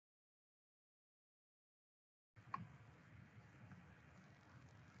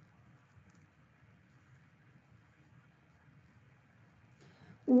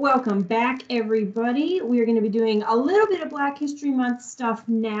Welcome back, everybody. We are going to be doing a little bit of Black History Month stuff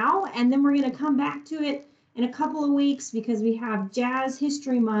now, and then we're going to come back to it in a couple of weeks because we have Jazz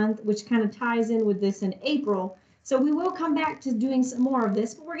History Month, which kind of ties in with this in April. So we will come back to doing some more of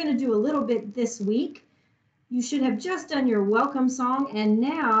this, but we're going to do a little bit this week. You should have just done your welcome song, and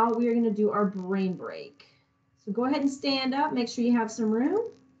now we are going to do our brain break. So go ahead and stand up. Make sure you have some room.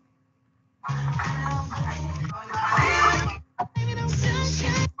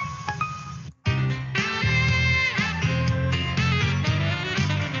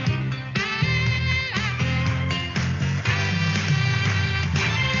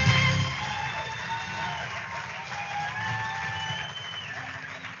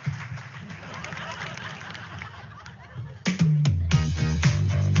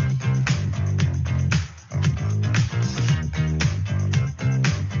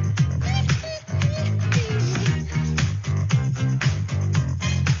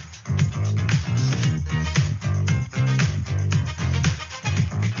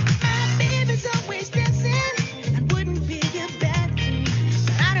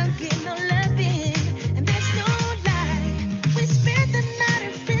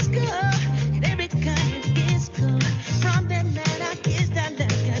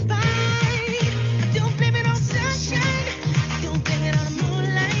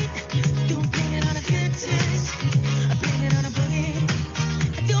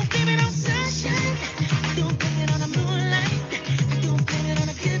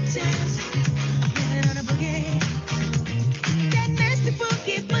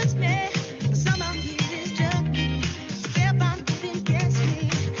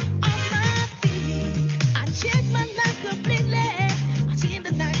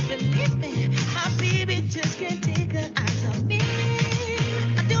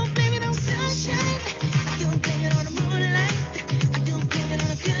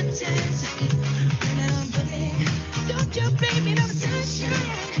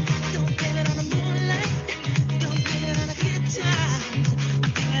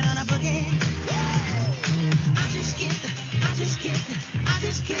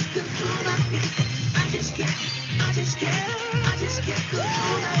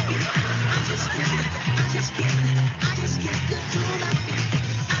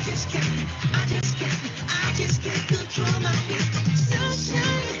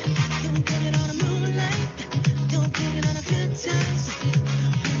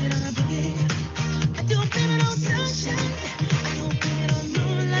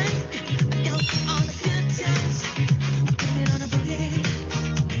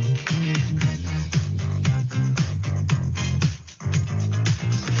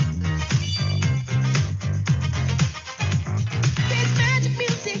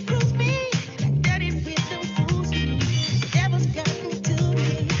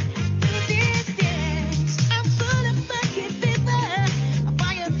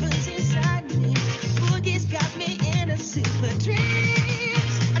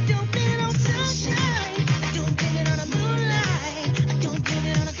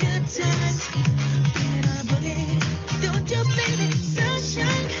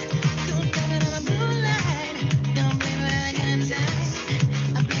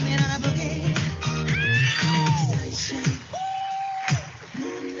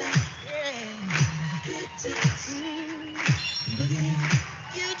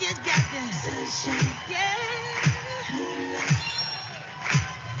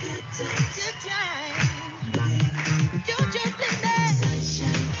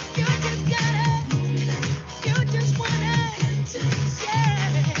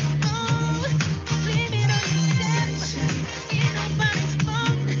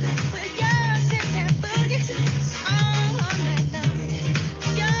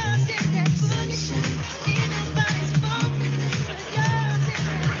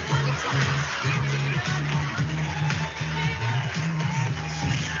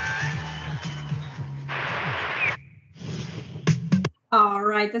 All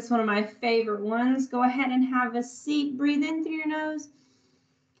right, that's one of my favorite ones. Go ahead and have a seat. Breathe in through your nose,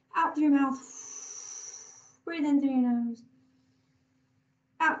 out through your mouth. Breathe in through your nose,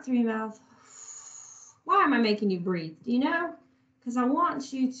 out through your mouth. Why am I making you breathe? Do you know? Because I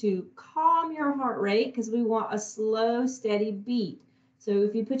want you to calm your heart rate because we want a slow, steady beat. So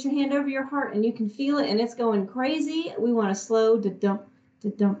if you put your hand over your heart and you can feel it and it's going crazy, we want a slow da-dump,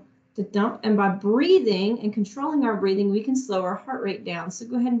 da-dump, to dump, and by breathing and controlling our breathing, we can slow our heart rate down. So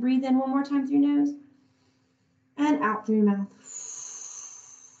go ahead and breathe in one more time through your nose and out through your mouth.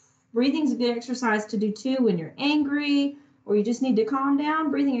 Breathing is a good exercise to do too when you're angry or you just need to calm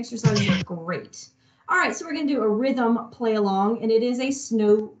down. Breathing exercises are great. All right, so we're going to do a rhythm play along, and it is a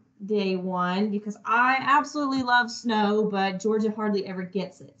snow day one because I absolutely love snow, but Georgia hardly ever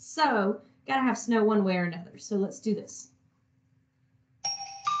gets it. So, got to have snow one way or another. So, let's do this.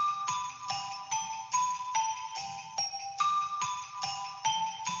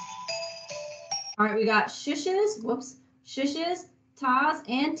 All right, we got shushes, whoops, shushes, tas,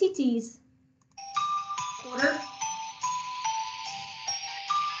 and titis. Quarter.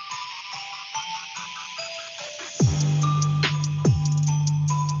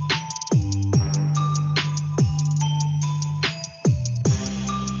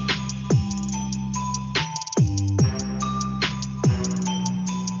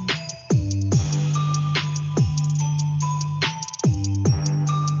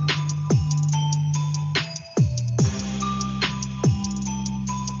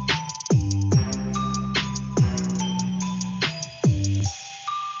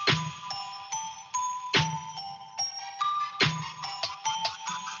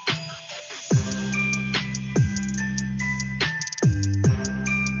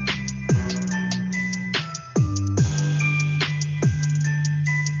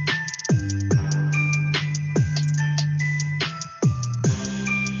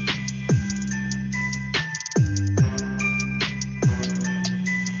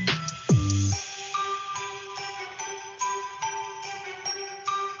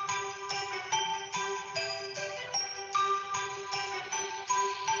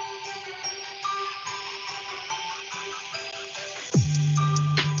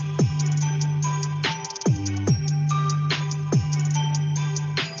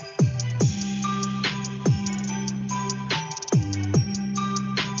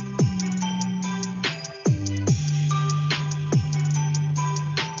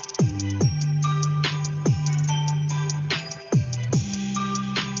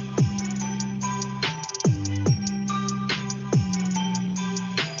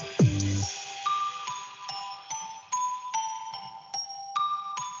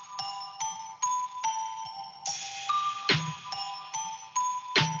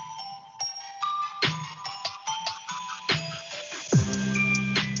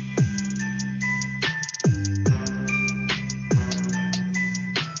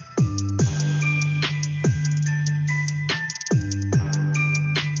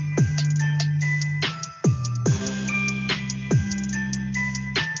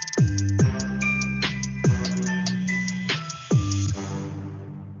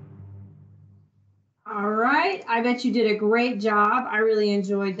 All right, I bet you did a great job. I really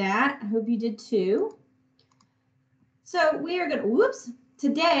enjoyed that. I hope you did too. So we are going to, whoops,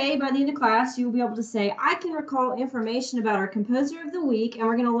 today by the end of class, you'll be able to say, I can recall information about our composer of the week, and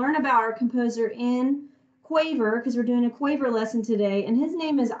we're going to learn about our composer in Quaver because we're doing a Quaver lesson today, and his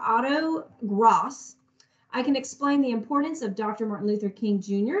name is Otto Gross. I can explain the importance of Dr. Martin Luther King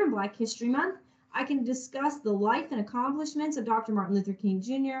Jr. in Black History Month. I can discuss the life and accomplishments of Dr. Martin Luther King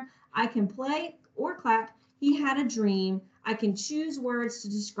Jr. I can play or clap, He Had a Dream. I can choose words to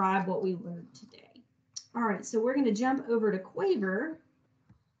describe what we learned today. All right, so we're going to jump over to Quaver.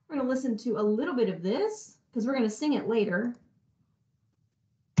 We're going to listen to a little bit of this because we're going to sing it later.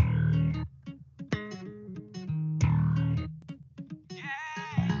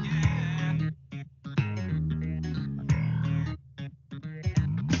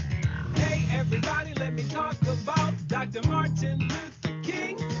 Hey everybody, let me talk about Dr. Martin Luther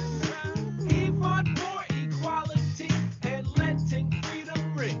King. He fought for equality and letting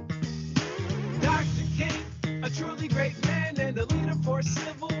freedom ring. Dr. King, a truly great man and a leader for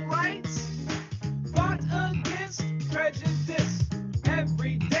civil rights, fought against prejudice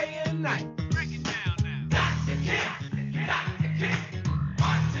every day and night. Break it down now. Dr. King, Dr. King,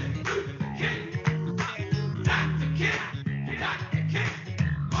 Martin Luther King. Dr. King, Dr. King,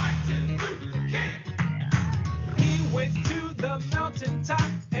 Martin Luther King. He went to the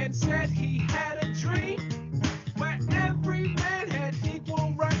mountaintop and said he had a dream where every man had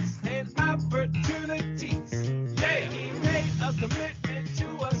equal rights and opportunities. Yeah, he made a commitment to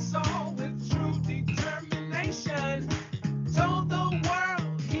us all with true determination. Told the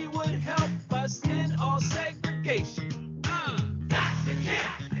world he would help us end all segregation. Dr.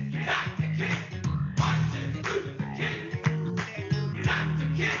 King, Dr. King, Martin Luther King. Dr.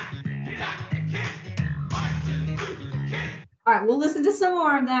 King, Dr. King, Martin Luther King. All right, we'll listen to some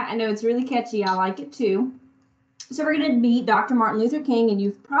more of that. I know it's really catchy. I like it too. So we're going to meet Dr. Martin Luther King, and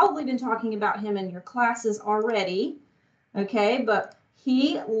you've probably been talking about him in your classes already. Okay, but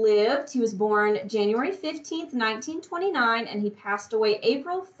he was born January 15th, 1929, and he passed away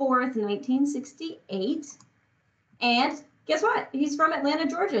April 4th, 1968. And Guess what? He's from Atlanta,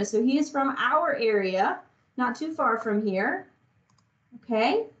 Georgia. So he is from our area, not too far from here.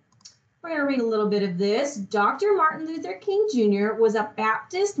 Okay. We're going to read a little bit of this. Dr. Martin Luther King Jr. was a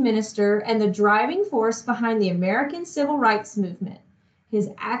Baptist minister and the driving force behind the American Civil Rights Movement. His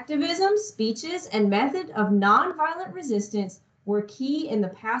activism, speeches, and method of nonviolent resistance were key in the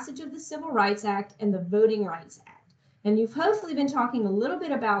passage of the Civil Rights Act and the Voting Rights Act. And you've hopefully been talking a little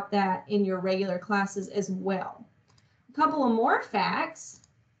bit about that in your regular classes as well. A couple of more facts.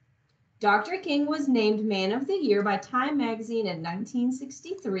 Dr. King was named Man of the Year by Time magazine in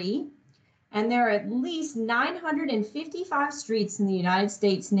 1963. And there are at least 955 streets in the United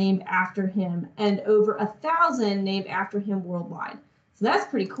States named after him and over 1,000 named after him worldwide. So that's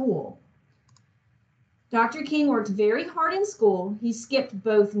pretty cool. Dr. King worked very hard in school. He skipped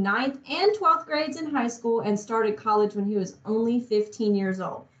both 9th and 12th grades in high school and started college when he was only 15 years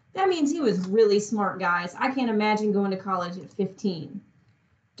old. That means he was really smart, guys. I can't imagine going to college at 15.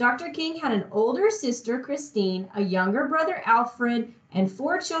 Dr. King had an older sister, Christine, a younger brother, Alfred, and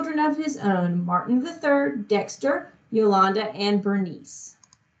 4 children of his own, Martin III, Dexter, Yolanda, and Bernice.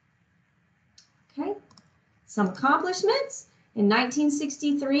 Okay, some accomplishments. In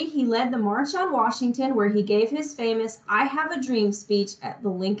 1963, he led the March on Washington, where he gave his famous I Have a Dream speech at the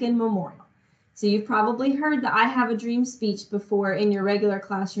Lincoln Memorial. So you've probably heard the I Have a Dream speech before in your regular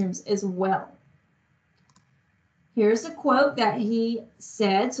classrooms as well. Here's a quote that he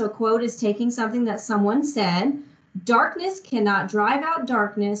said. So a quote is taking something that someone said. Darkness cannot drive out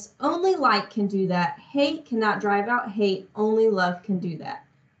darkness. Only light can do that. Hate cannot drive out hate. Only love can do that.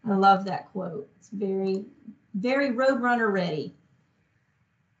 I love that quote. It's very, very Roadrunner ready.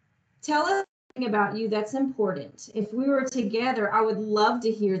 Tell us something about you that's important. If we were together, I would love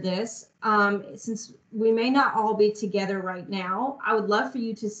to hear this. Since we may not all be together right now, I would love for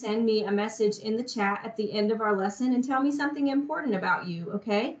you to send me a message in the chat at the end of our lesson and tell me something important about you,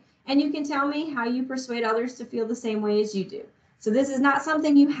 okay? And you can tell me how you persuade others to feel the same way as you do. So this is not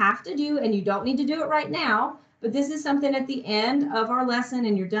something you have to do, and you don't need to do it right now, but this is something at the end of our lesson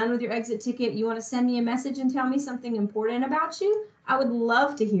and you're done with your exit ticket. You want to send me a message and tell me something important about you? I would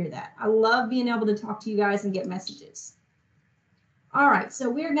love to hear that. I love being able to talk to you guys and get messages. All right, so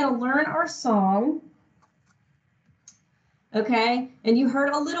we're going to learn our song. Okay, and you heard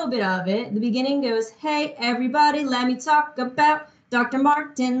a little bit of it. The beginning goes, hey, everybody, let me talk about Dr.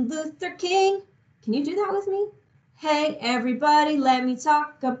 Martin Luther King. Can you do that with me? Hey, everybody, let me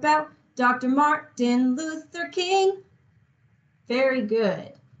talk about Dr. Martin Luther King. Very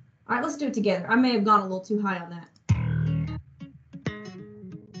good. All right, let's do it together. I may have gone a little too high on that.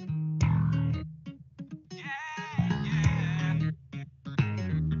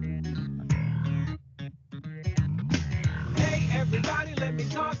 Hey, everybody, let me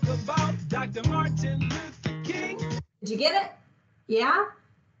talk about Dr. Martin Luther King. Did you get it? Yeah?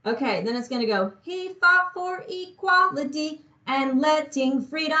 Okay, then it's going to go, he fought for equality and letting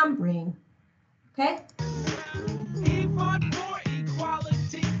freedom ring. Okay? He fought for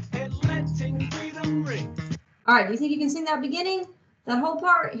equality and letting freedom ring. All right, do you think you can sing that beginning? That whole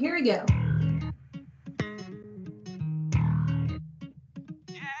part? Here we go.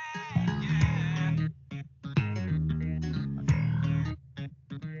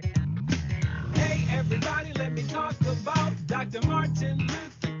 Hey, everybody, let me talk about Dr. Martin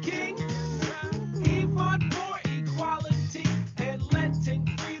Luther King. He fought for equality and letting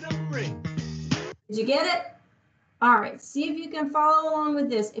freedom ring. Did you get it? All right, see if you can follow along with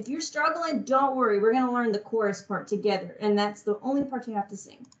this. If you're struggling, don't worry. We're going to learn the chorus part together, and that's the only part you have to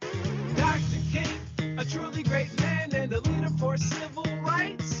sing. Dr. King, a truly great man and a leader for civil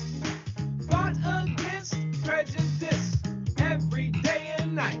rights, fought against prejudice every day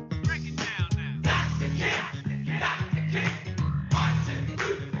and night. Break it down now. Dr. King, Martin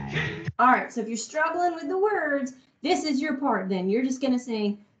Luther King. All right, so if you're struggling with the words, this is your part then. You're just going to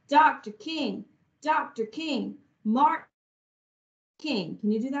sing Dr. King, Martin King.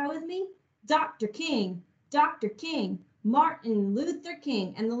 Can you do that with me? Dr. King, Martin Luther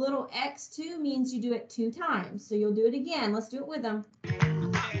King. And the little X2 means you do it 2 times. So you'll do it again. Let's do it with them.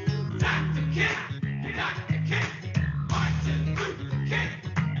 Dr. King, Martin Luther King.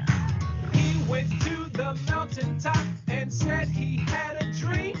 He went to the mountaintop and said he had a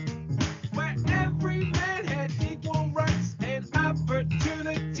dream where every man had equal rights and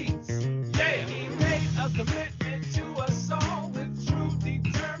opportunities. Yeah, he made a commitment to us all with true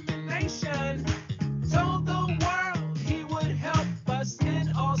determination. Told the world he would help us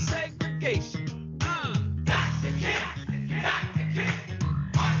in all segregation. Dr. King,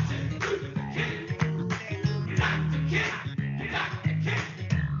 Martin Luther King. Dr. King,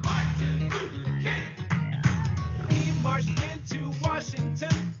 Martin Luther King.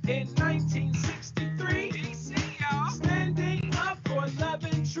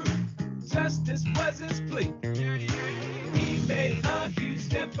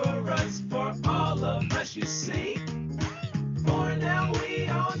 you see? For now we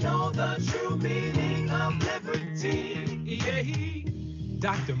all know the true meaning of liberty. Yeah.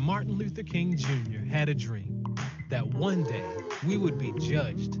 Dr. Martin Luther King Jr. had a dream that one day we would be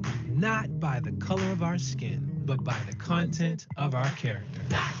judged not by the color of our skin, but by the content of our character.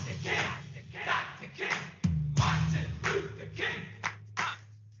 Dr. King, Martin Luther King.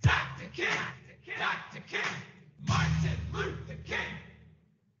 Dr. King, Martin Luther King.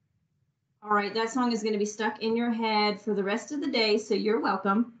 All right, that song is going to be stuck in your head for the rest of the day, so you're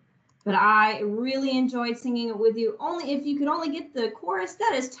welcome. But I really enjoyed singing it with you. Only if you could only get the chorus,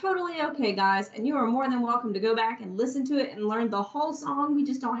 that is totally okay, guys. And you are more than welcome to go back and listen to it and learn the whole song. We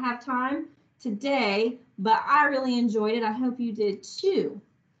just don't have time today, but I really enjoyed it. I hope you did too.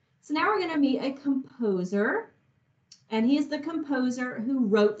 So now we're going to meet a composer, and he is the composer who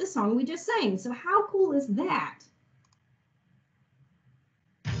wrote the song we just sang. So how cool is that?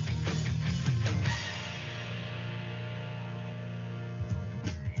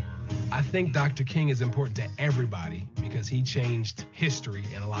 I think Dr. King is important to everybody because he changed history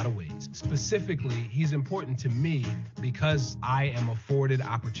in a lot of ways. Specifically, he's important to me because I am afforded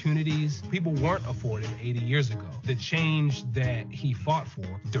opportunities people weren't afforded 80 years ago. The change that he fought for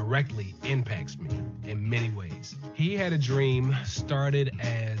directly impacts me in many ways. He had a dream, started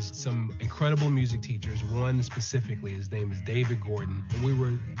as some incredible music teachers. One specifically, his name is David Gordon. And we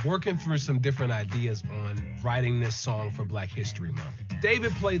were working through some different ideas on writing this song for Black History Month.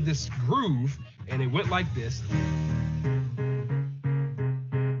 David played this groove, and it went like this. And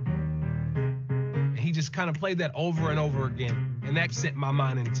he just kind of played that over and over again, and that sent my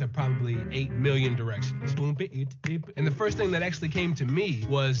mind into probably 8 million directions. And the first thing that actually came to me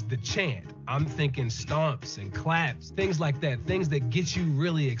was the chant. I'm thinking stomps and claps, things like that, things that get you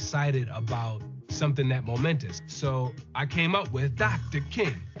really excited about something that momentous. So I came up with Dr.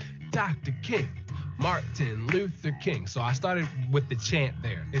 King, Dr. King. Martin Luther King. So I started with the chant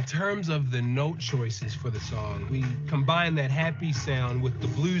there. In terms of the note choices for the song, we combined that happy sound with the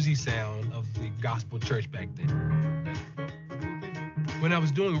bluesy sound of the gospel church back then. When I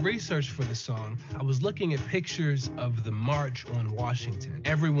was doing research for the song, I was looking at pictures of the March on Washington.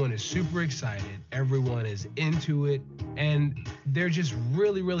 Everyone is super excited, everyone is into it, and they're just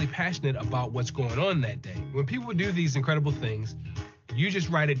really, really passionate about what's going on that day. When people do these incredible things, you just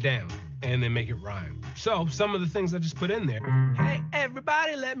write it down and then make it rhyme. So some of the things I just put in there. Hey,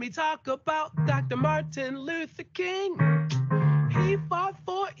 everybody, let me talk about Dr. Martin Luther King. He fought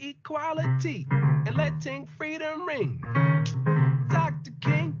for equality and letting freedom ring. Dr.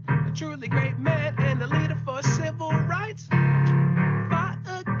 King, a truly great man and a leader for civil rights. Fought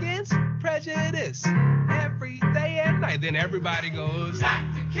against prejudice every day and night. Then everybody goes,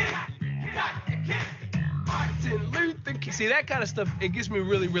 Dr. King, Dr. King. Martin Luther King. See, that kind of stuff, it gets me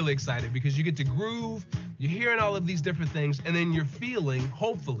really, really excited because you get to groove, you're hearing all of these different things, and then you're feeling,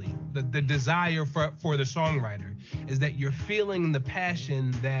 hopefully, the desire for the songwriter is that you're feeling the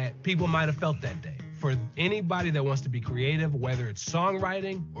passion that people might have felt that day. For anybody that wants to be creative, whether it's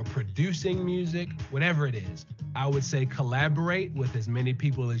songwriting or producing music, whatever it is, I would say collaborate with as many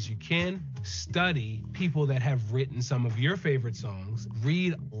people as you can. Study people that have written some of your favorite songs.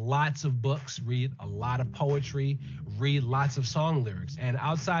 Read lots of books, read a lot of poetry, read lots of song lyrics. And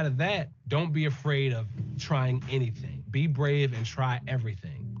outside of that, don't be afraid of trying anything. Be brave and try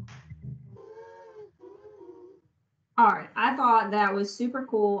everything. All right, I thought that was super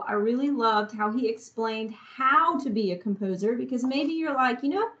cool. I really loved how he explained how to be a composer, because maybe you're like, you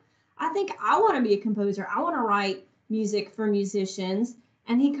know, I think I want to be a composer. I want to write music for musicians.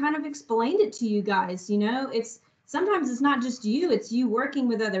 And he kind of explained it to you guys. You know, sometimes it's not just you, it's you working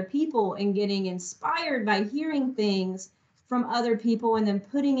with other people and getting inspired by hearing things from other people and then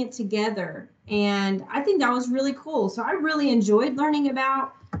putting it together. And I think that was really cool. So I really enjoyed learning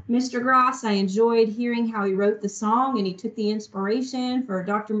about Mr. Gross. I enjoyed hearing how he wrote the song, and he took the inspiration from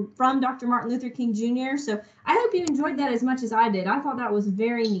Dr. Martin Luther King Jr. So I hope you enjoyed that as much as I did. I thought that was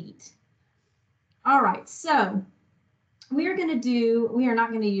very neat. All right, so we are not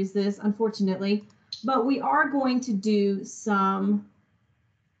going to use this, unfortunately, but we are going to do some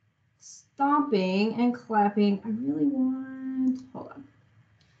stomping and clapping. I really want, hold on.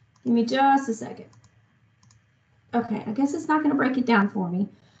 Give me just a second. Okay, I guess it's not going to break it down for me.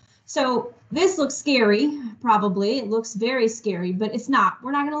 So this looks scary, probably. It looks very scary, but it's not.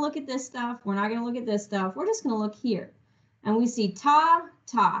 We're not going to look at this stuff. We're not going to look at this stuff. We're just going to look here. And we see ta,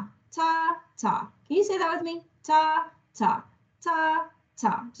 ta, ta, ta. Can you say that with me? Ta, ta, ta,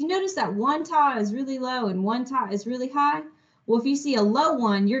 ta. Do you notice that one ta is really low and one ta is really high? Well, if you see a low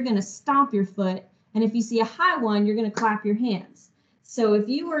one, you're going to stomp your foot. And if you see a high one, you're going to clap your hands. So if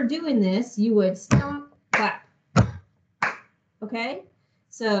you were doing this, you would stomp, clap. Okay,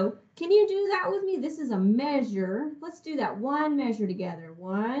 so can you do that with me? This is a measure. Let's do that one measure together.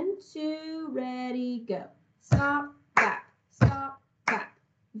 1, 2, ready, go. Stop, clap, stop, clap.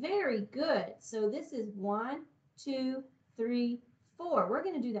 Very good. So this is 1, 2, 3, 4. We're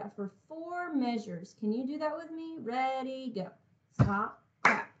going to do that for 4 measures. Can you do that with me? Ready, go. Stop,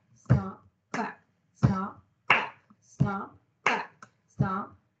 clap, stop, clap, stop, clap, stop, clap,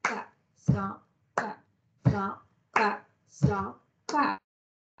 stop, clap, stop, clap, stop, clap, stop, clap.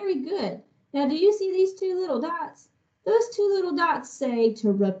 Very good. Now, do you see these 2 little dots? Those 2 little dots say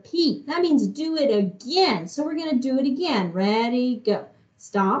to repeat. That means do it again. So we're going to do it again. Ready, go.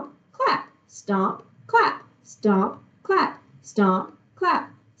 Stop, clap, stop, clap, stop, clap, stop,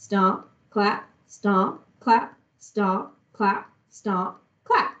 clap, stop, clap, stop, clap, stop, clap, stop,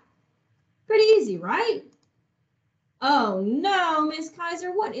 clap. Pretty easy, right? Oh no, Miss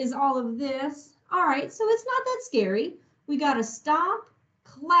Kaiser, what is all of this? All right, so it's not that scary. We got to stop,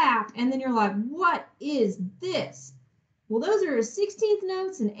 clap, and then you're like, what is this? Well, those are 16th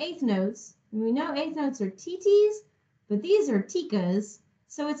notes and 8th notes. And we know 8th notes are TTs, but these are tikas.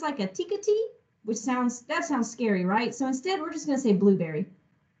 So it's like a tikati, which sounds scary, right? So instead, we're just going to say blueberry.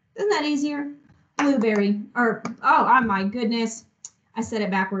 Isn't that easier? Blueberry, or, oh my goodness, I said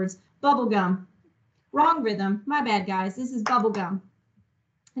it backwards. Bubblegum. Wrong rhythm. My bad, guys. This is bubblegum.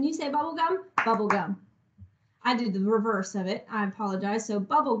 Can you say bubblegum? Bubblegum. I did the reverse of it. I apologize. So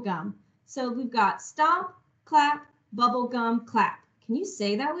bubblegum. So we've got stomp, clap, bubblegum, clap. Can you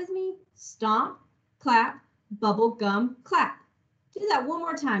say that with me? Stomp, clap, bubblegum, clap. Do that one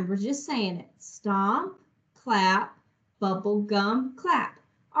more time. We're just saying it. Stomp, clap, bubblegum, clap.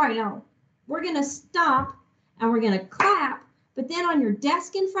 All right, now we're going to stomp and we're going to clap, but then on your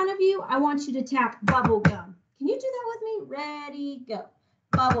desk in front of you, I want you to tap bubblegum. Can you do that with me? Ready, go.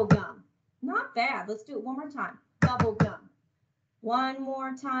 Bubblegum. Not bad. Let's do it one more time. Bubblegum. One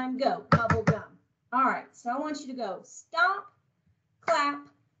more time, go. Bubblegum. All right, so I want you to go stomp, clap,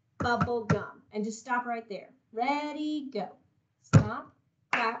 bubblegum, and just stop right there. Ready, go. Stomp,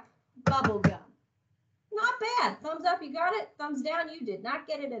 clap, bubblegum. Not bad. Thumbs up, you got it. Thumbs down, you did not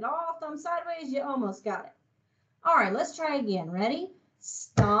get it at all. Thumbs sideways, you almost got it. All right, let's try again. Ready?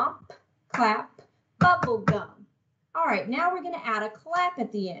 Stomp, clap, bubblegum. All right, now we're going to add a clap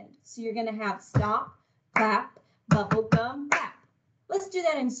at the end. So you're going to have stomp, clap, bubblegum, clap. Let's do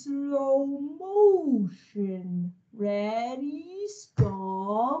that in slow motion. Ready?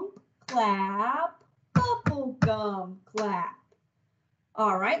 Stomp, clap, bubblegum, clap.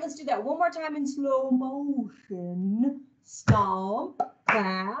 All right, let's do that one more time in slow motion. Stomp,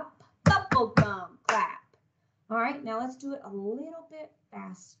 clap, bubblegum, clap. All right, now let's do it a little bit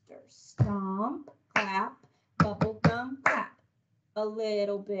faster. Stomp, clap, bubblegum, clap. A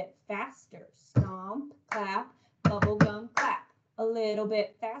little bit faster. Stomp, clap, bubblegum, clap. A little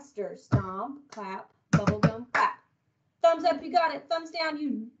bit faster. Stomp, clap, bubblegum, clap. Thumbs up, you got it. Thumbs down,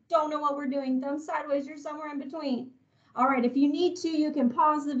 you don't know what we're doing. Thumbs sideways, you're somewhere in between. All right, if you need to, you can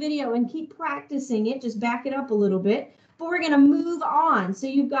pause the video and keep practicing it. Just back it up a little bit. But we're going to move on. So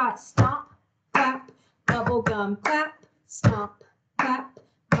you've got stomp, clap, bubblegum, clap, stomp, clap,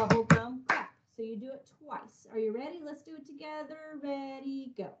 bubblegum, clap. So you do it twice. Are you ready? Let's do it together.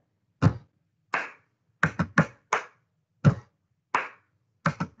 Ready, go.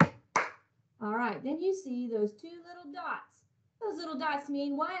 All right, then you see those 2 little dots. Those little dots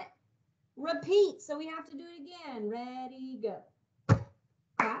mean what? Repeat. So we have to do it again. Ready, go.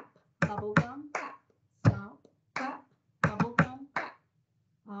 Clap, bubblegum, clap. Stomp, clap, bubblegum, clap.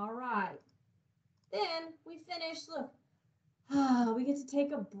 All right. Then we finish. Look. We get to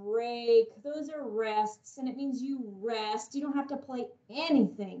take a break. Those are rests, and it means you rest. You don't have to play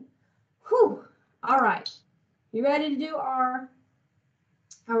anything. Whew. All right. You ready to do our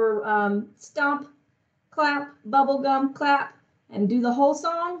stomp, clap, bubblegum, clap, and do the whole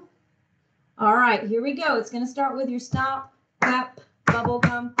song? All right, here we go. It's going to start with your stomp, clap,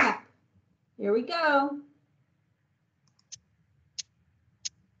 bubblegum, clap. Here we go.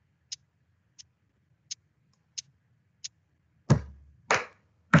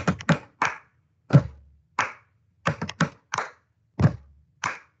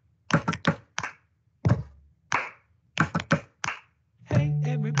 Hey,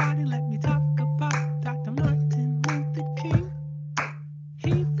 everybody, let me talk about Dr. Martin Luther King.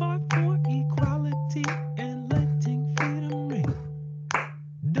 He fought for equality and letting freedom ring.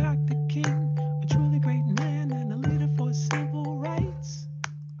 Dr. King, a truly great man and a leader for civil rights.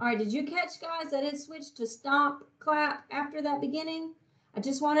 All right, did you catch, guys, that it switched to stomp, clap after that beginning? I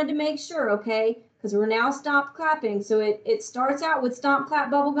just wanted to make sure, okay, because we're now stomp clapping. So it starts out with stomp, clap,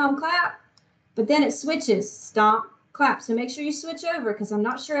 bubblegum, clap, but then it switches, stomp, clap. So make sure you switch over because I'm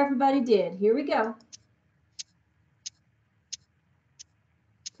not sure everybody did. Here we go.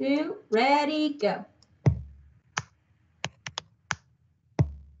 2, ready, go.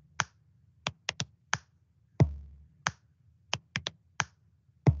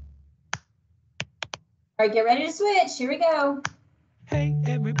 All right, get ready to switch. Here we go. Hey,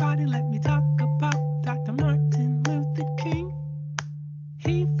 everybody, let me talk about Dr. Martin Luther King.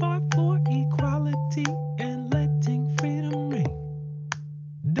 He fought for equality and letting freedom ring.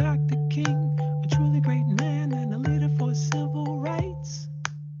 Dr. King, a truly great man and a leader for civil rights,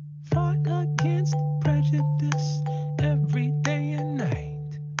 fought against prejudice every day and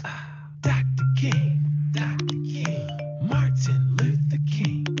night. Dr. King, Martin Luther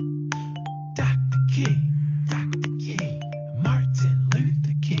King. Dr. King, Martin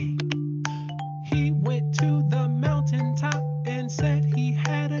Luther King. He went to the mountaintop and said he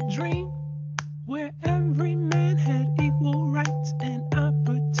had a dream where every man had equal rights and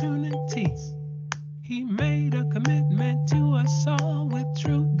opportunities. He made a commitment to us all with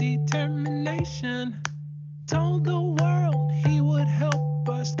true determination. Told the world he would help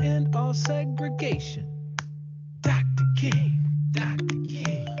us end all segregation. Dr. King,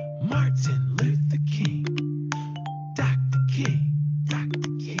 Martin Luther King. Dr.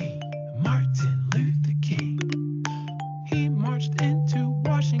 King, Martin Luther King. He marched into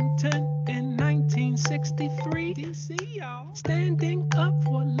Washington in 1963, D.C., y'all, standing up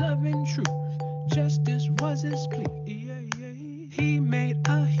for love and truth. Justice was his plea. He made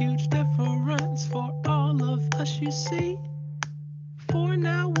a huge difference for all of us, you see. For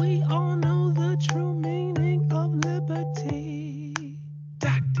now we all know the true meaning of liberty.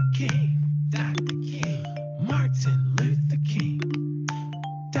 Dr. King, Martin Luther King.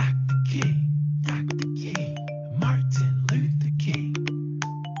 Dr. King, Martin Luther King.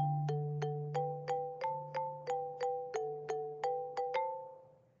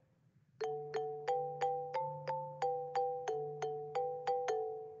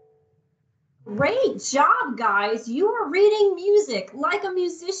 Great job, guys. You are reading music like a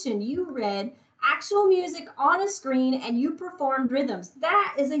musician. You read actual music on a screen and you performed rhythms.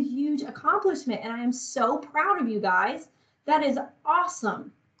 That is a huge accomplishment, and I am so proud of you guys. That is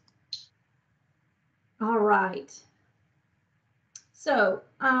awesome. All right. So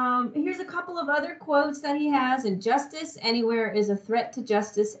here's a couple of other quotes that he has. Injustice anywhere is a threat to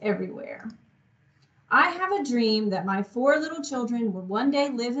justice everywhere. I have a dream that my 4 little children will one day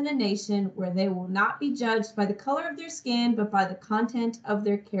live in a nation where they will not be judged by the color of their skin, but by the content of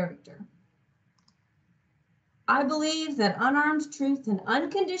their character. I believe that unarmed truth and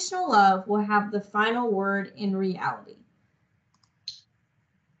unconditional love will have the final word in reality.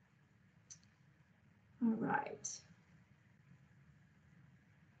 All right.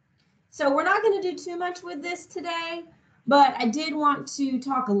 So we're not going to do too much with this today, but I did want to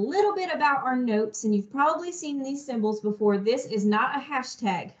talk a little bit about our notes, and you've probably seen these symbols before. This is not a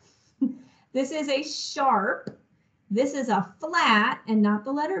hashtag. This is a sharp. This is a flat, and not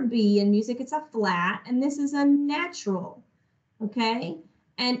the letter B. In music, it's a flat, and this is a natural, okay?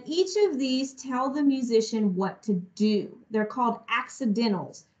 And each of these tell the musician what to do. They're called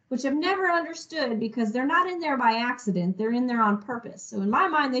accidentals, which I've never understood because they're not in there by accident. They're in there on purpose. So in my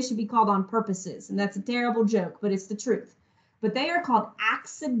mind, they should be called on purposes, and that's a terrible joke, but it's the truth. But they are called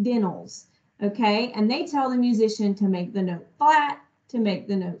accidentals, okay? And they tell the musician to make the note flat, to make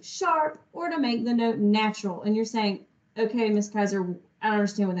the note sharp, or to make the note natural. And you're saying, okay, Ms. Kaiser, I don't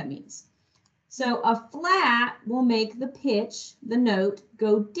understand what that means. So a flat will make the pitch, the note,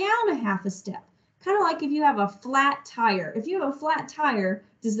 go down a half a step. Kind of like if you have a flat tire. If you have a flat tire,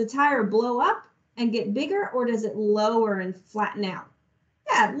 does the tire blow up and get bigger, or does it lower and flatten out?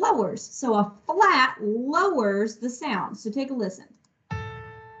 Yeah, it lowers. So a flat lowers the sound. So take a listen.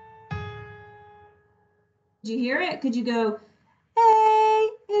 Did you hear it? Could you go,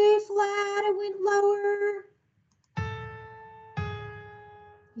 A flat, it went lower?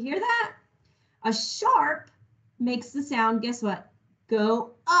 You hear that? A sharp makes the sound, guess what?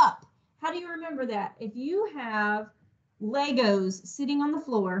 Go up. How do you remember that? If you have Legos sitting on the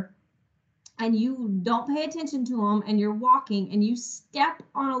floor and you don't pay attention to them and you're walking and you step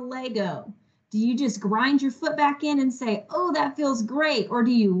on a Lego, do you just grind your foot back in and say, oh, that feels great? Or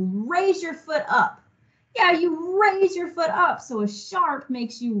do you raise your foot up? Yeah, you raise your foot up. So a sharp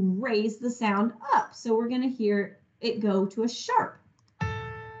makes you raise the sound up. So we're going to hear it go to a sharp.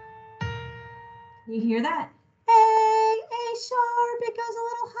 You hear that? A sharp, it goes a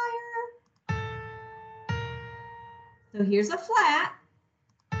little higher. So here's a flat.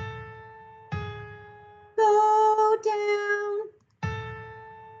 Go down.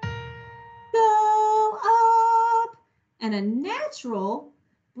 Go and a natural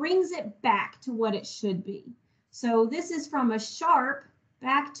brings it back to what it should be. So this is from a sharp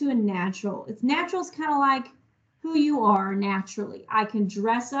back to a natural. It's natural is kind of like who you are naturally. I can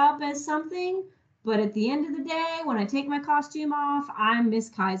dress up as something, but at the end of the day, when I take my costume off, I'm Miss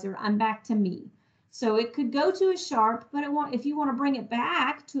Kaiser. I'm back to me. So it could go to a sharp, but if you want to bring it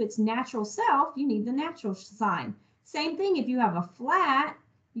back to its natural self, you need the natural sign. Same thing if you have a flat,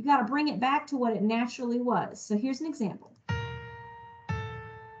 you got to bring it back to what it naturally was. So here's an example.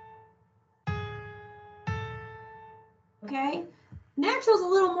 Okay, natural is a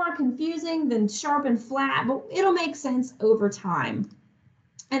little more confusing than sharp and flat, but it'll make sense over time.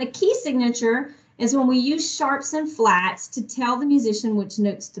 And a key signature is when we use sharps and flats to tell the musician which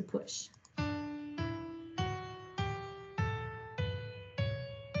notes to push.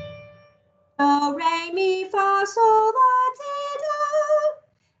 Do, re, mi, fa, sol, la, ti,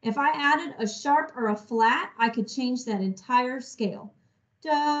 do. If I added a sharp or a flat, I could change that entire scale. Do,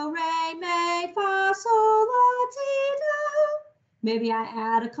 re, mi, fa, sol, la, ti, do. Maybe I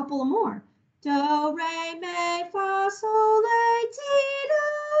add a couple of more. Do, re, mi, fa, sol, la, ti, do.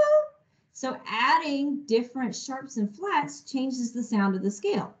 So adding different sharps and flats changes the sound of the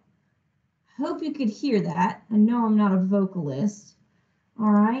scale. Hope you could hear that. I know I'm not a vocalist.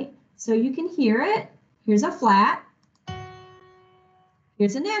 All right, so you can hear it. Here's a flat.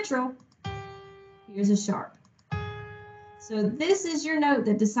 Here's a natural. Here's a sharp. So this is your note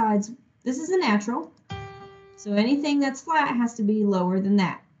that decides, this is a natural. So anything that's flat has to be lower than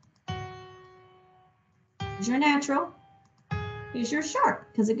that. Here's your natural. Here's your sharp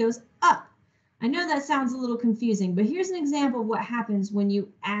because it goes up. I know that sounds a little confusing, but here's an example of what happens when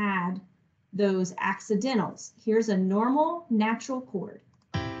you add those accidentals. Here's a normal natural chord.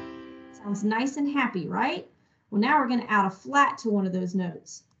 Sounds nice and happy, right? Well, now we're going to add a flat to one of those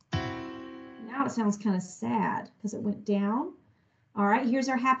notes. Now it sounds kind of sad because it went down. All right, here's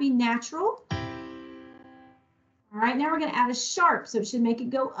our happy natural. All right, now we're going to add a sharp, so it should make it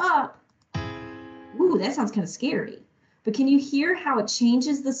go up. Ooh, that sounds kind of scary. But can you hear how it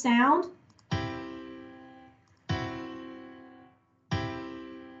changes the sound?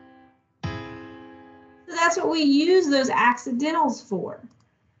 So that's what we use those accidentals for.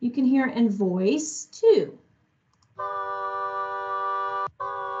 You can hear it in voice too.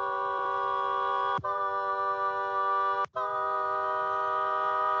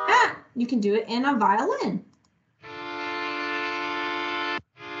 You can do it in a violin.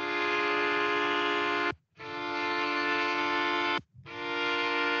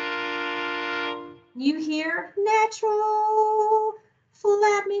 You hear natural,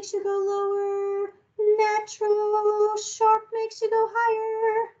 flat makes you go lower, natural, sharp makes you go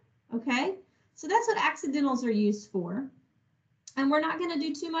higher. Okay, so that's what accidentals are used for. And we're not going to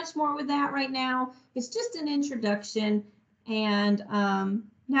do too much more with that right now. It's just an introduction. And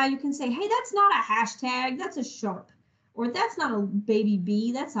now you can say, hey, that's not a hashtag, that's a sharp. Or that's not a baby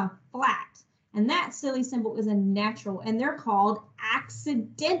B, that's a flat. And that silly symbol is a natural, and they're called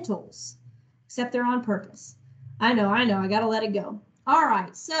accidentals, except they're on purpose. I know, I gotta let it go. All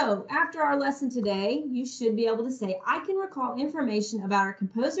right, so after our lesson today, you should be able to say, I can recall information about our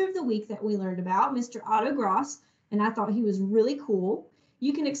composer of the week that we learned about, Mr. Otto Gross, and I thought he was really cool.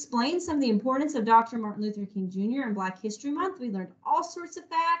 You can explain some of the importance of Dr. Martin Luther King Jr. and Black History Month. We learned all sorts of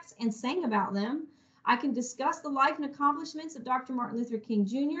facts and sang about them. I can discuss the life and accomplishments of Dr. Martin Luther King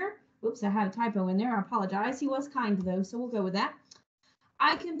Jr. Oops, I had a typo in there. I apologize. He was kind though, so we'll go with that.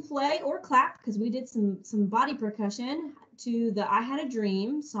 I can play or clap because we did some body percussion to the I Had a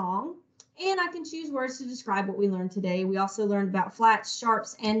Dream song. And I can choose words to describe what we learned today. We also learned about flats,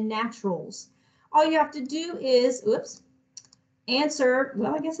 sharps, and naturals. All you have to do is, answer,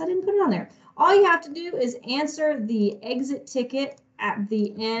 well, I guess I didn't put it on there. All you have to do is answer the exit ticket at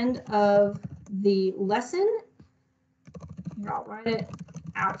the end of the lesson. Here, I'll write it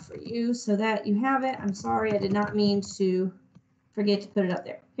out for you so that you have it. I'm sorry, I did not mean to forget to put it up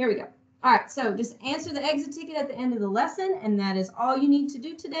there. Here we go. All right, so just answer the exit ticket at the end of the lesson, and that is all you need to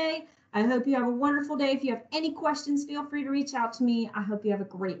do today. I hope you have a wonderful day. If you have any questions, feel free to reach out to me. I hope you have a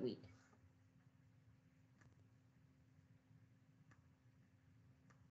great week.